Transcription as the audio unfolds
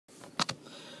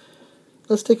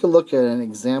Let's take a look at an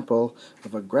example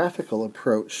of a graphical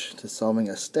approach to solving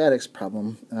a statics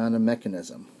problem on a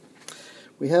mechanism.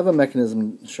 We have a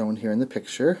mechanism shown here in the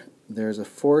picture. There's a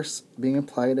force being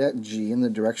applied at G in the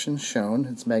direction shown.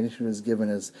 Its magnitude is given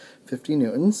as 50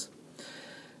 newtons.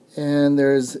 And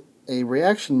there's a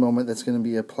reaction moment that's going to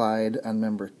be applied on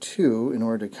member 2 in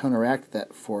order to counteract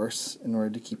that force in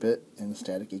order to keep it in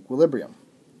static equilibrium.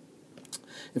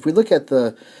 If we look at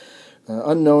the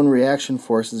unknown reaction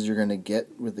forces you're going to get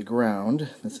with the ground,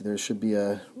 let's say there should be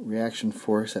a reaction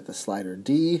force at the slider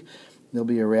D, there'll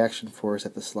be a reaction force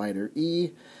at the slider E,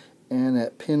 and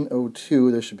at pin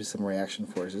O2 there should be some reaction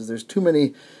forces. There's too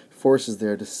many forces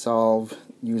there to solve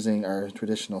using our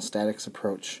traditional statics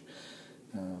approach,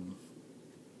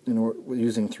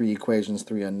 using three equations,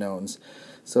 three unknowns.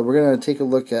 So we're going to take a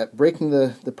look at breaking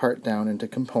the part down into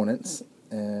components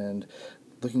and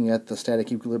looking at the static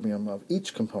equilibrium of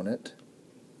each component,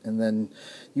 and then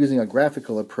using a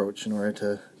graphical approach in order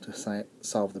to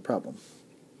solve the problem.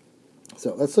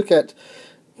 So let's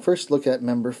first look at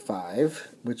member 5,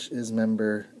 which is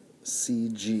member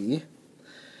CG,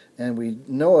 and we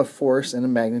know a force and a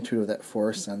magnitude of that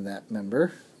force on that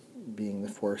member, being the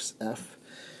force F,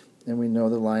 and we know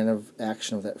the line of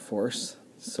action of that force,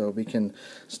 so we can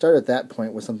start at that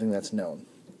point with something that's known.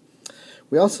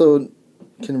 We also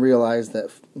can realize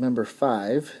that member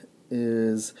 5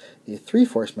 is a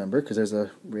 3-force member because there's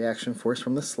a reaction force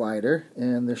from the slider,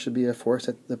 and there should be a force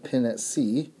at the pin at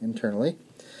C internally.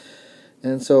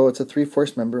 And so it's a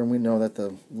 3-force member, and we know that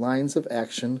the lines of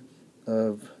action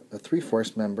of a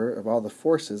 3-force member, of all the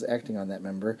forces acting on that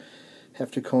member,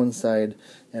 have to coincide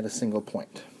at a single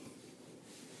point.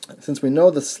 Since we know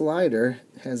the slider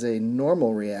has a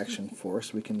normal reaction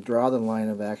force, we can draw the line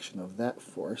of action of that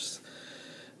force,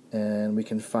 and we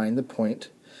can find the point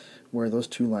where those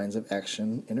two lines of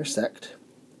action intersect,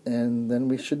 and then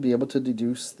we should be able to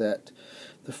deduce that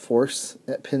the force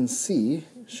at pin C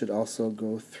should also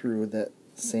go through that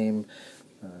same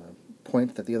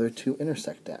point that the other two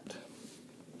intersect at.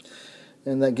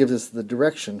 And that gives us the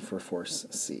direction for force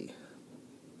C.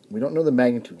 We don't know the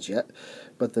magnitudes yet,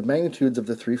 but the magnitudes of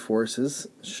the three forces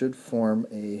should form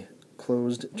a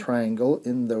closed triangle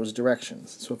in those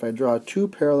directions. So if I draw two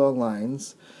parallel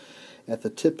lines at the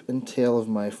tip and tail of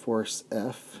my force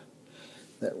F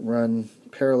that run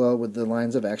parallel with the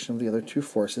lines of action of the other two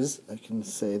forces, I can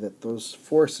say that those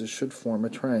forces should form a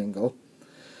triangle,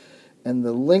 and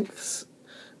the lengths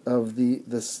of the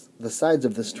sides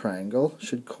of this triangle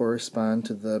should correspond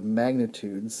to the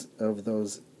magnitudes of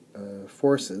those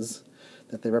forces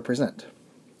that they represent.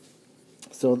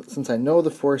 So since I know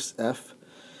the force F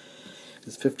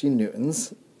is 50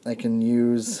 newtons, I can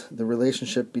use the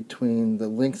relationship between the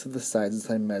lengths of the sides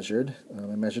that I measured.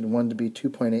 I measured one to be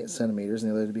 2.8 centimeters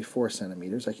and the other to be 4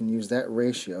 centimeters. I can use that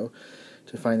ratio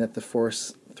to find that the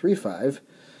force 3.5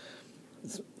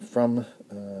 is from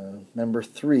member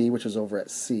 3, which is over at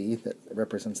C, that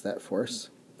represents that force.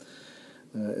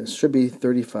 It should be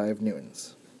 35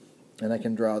 newtons. And I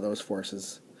can draw those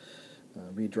forces,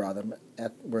 redraw them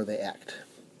at where they act.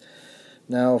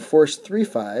 Now, force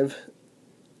 3.5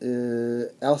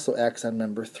 also acts on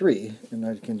member 3, and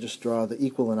I can just draw the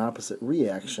equal and opposite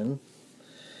reaction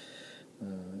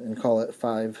and call it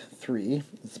 5.3.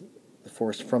 It's the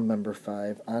force from member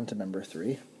 5 onto member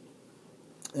 3.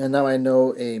 And now I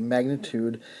know a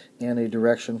magnitude and a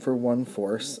direction for one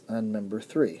force on member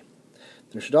 3.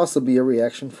 There should also be a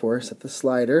reaction force at the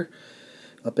slider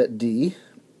up at D,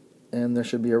 and there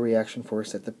should be a reaction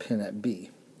force at the pin at B.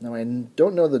 Now I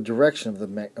don't know the direction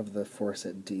of the force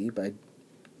at D, but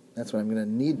that's what I'm going to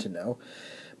need to know.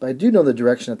 But I do know the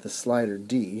direction at the slider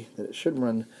D, that it should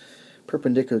run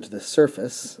perpendicular to the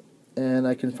surface, and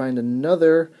I can find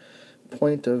another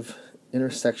point of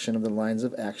intersection of the lines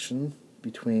of action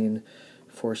between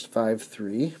force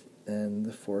 5.3 and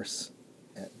the force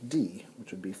at D,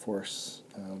 which would be force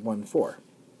 1.4.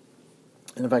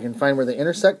 And if I can find where they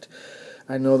intersect,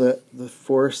 I know that the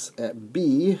force at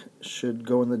B should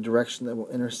go in the direction that will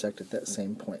intersect at that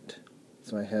same point.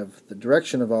 So I have the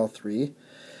direction of all three,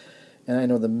 and I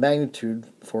know the magnitude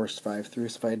force 5.3.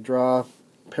 So if I draw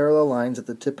parallel lines at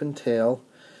the tip and tail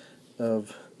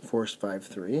of force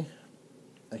 5.3,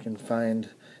 I can find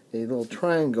a little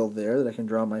triangle there that I can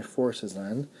draw my forces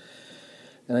on,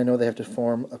 and I know they have to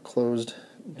form a closed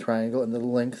triangle, and the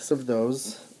lengths of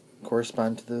those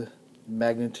correspond to the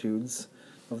magnitudes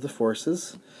of the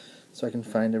forces. So I can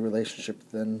find a relationship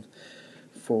then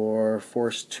for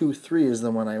force 2.3 is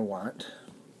the one I want.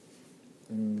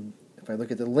 And if I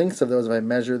look at the lengths of those, if I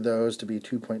measure those to be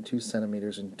 2.2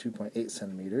 centimeters and 2.8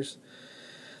 centimeters,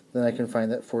 then I can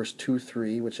find that force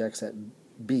 2.3, which acts at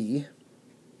B,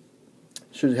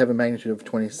 should have a magnitude of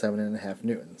 27.5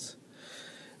 newtons.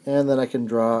 And then I can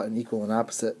draw an equal and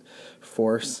opposite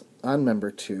force on member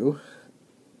 2.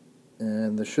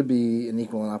 And there should be an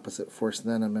equal and opposite force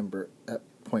then on member at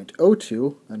point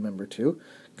 0.02 on member 2,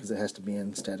 because it has to be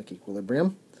in static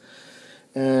equilibrium.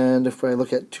 And if I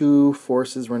look at two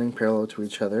forces running parallel to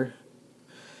each other,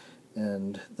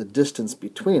 and the distance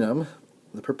between them,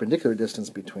 the perpendicular distance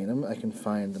between them, I can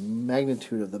find the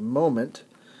magnitude of the moment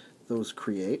those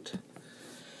create,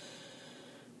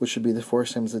 which should be the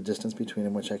force times the distance between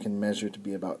them, which I can measure to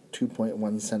be about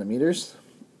 2.1 centimeters,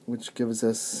 which gives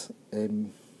us a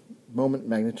moment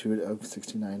magnitude of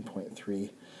 69.3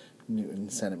 Newton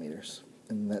centimeters.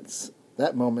 And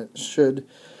that moment should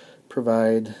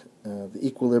provide the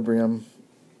equilibrium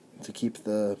to keep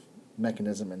the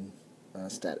mechanism in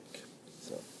static.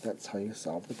 So that's how you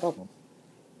solve the problem.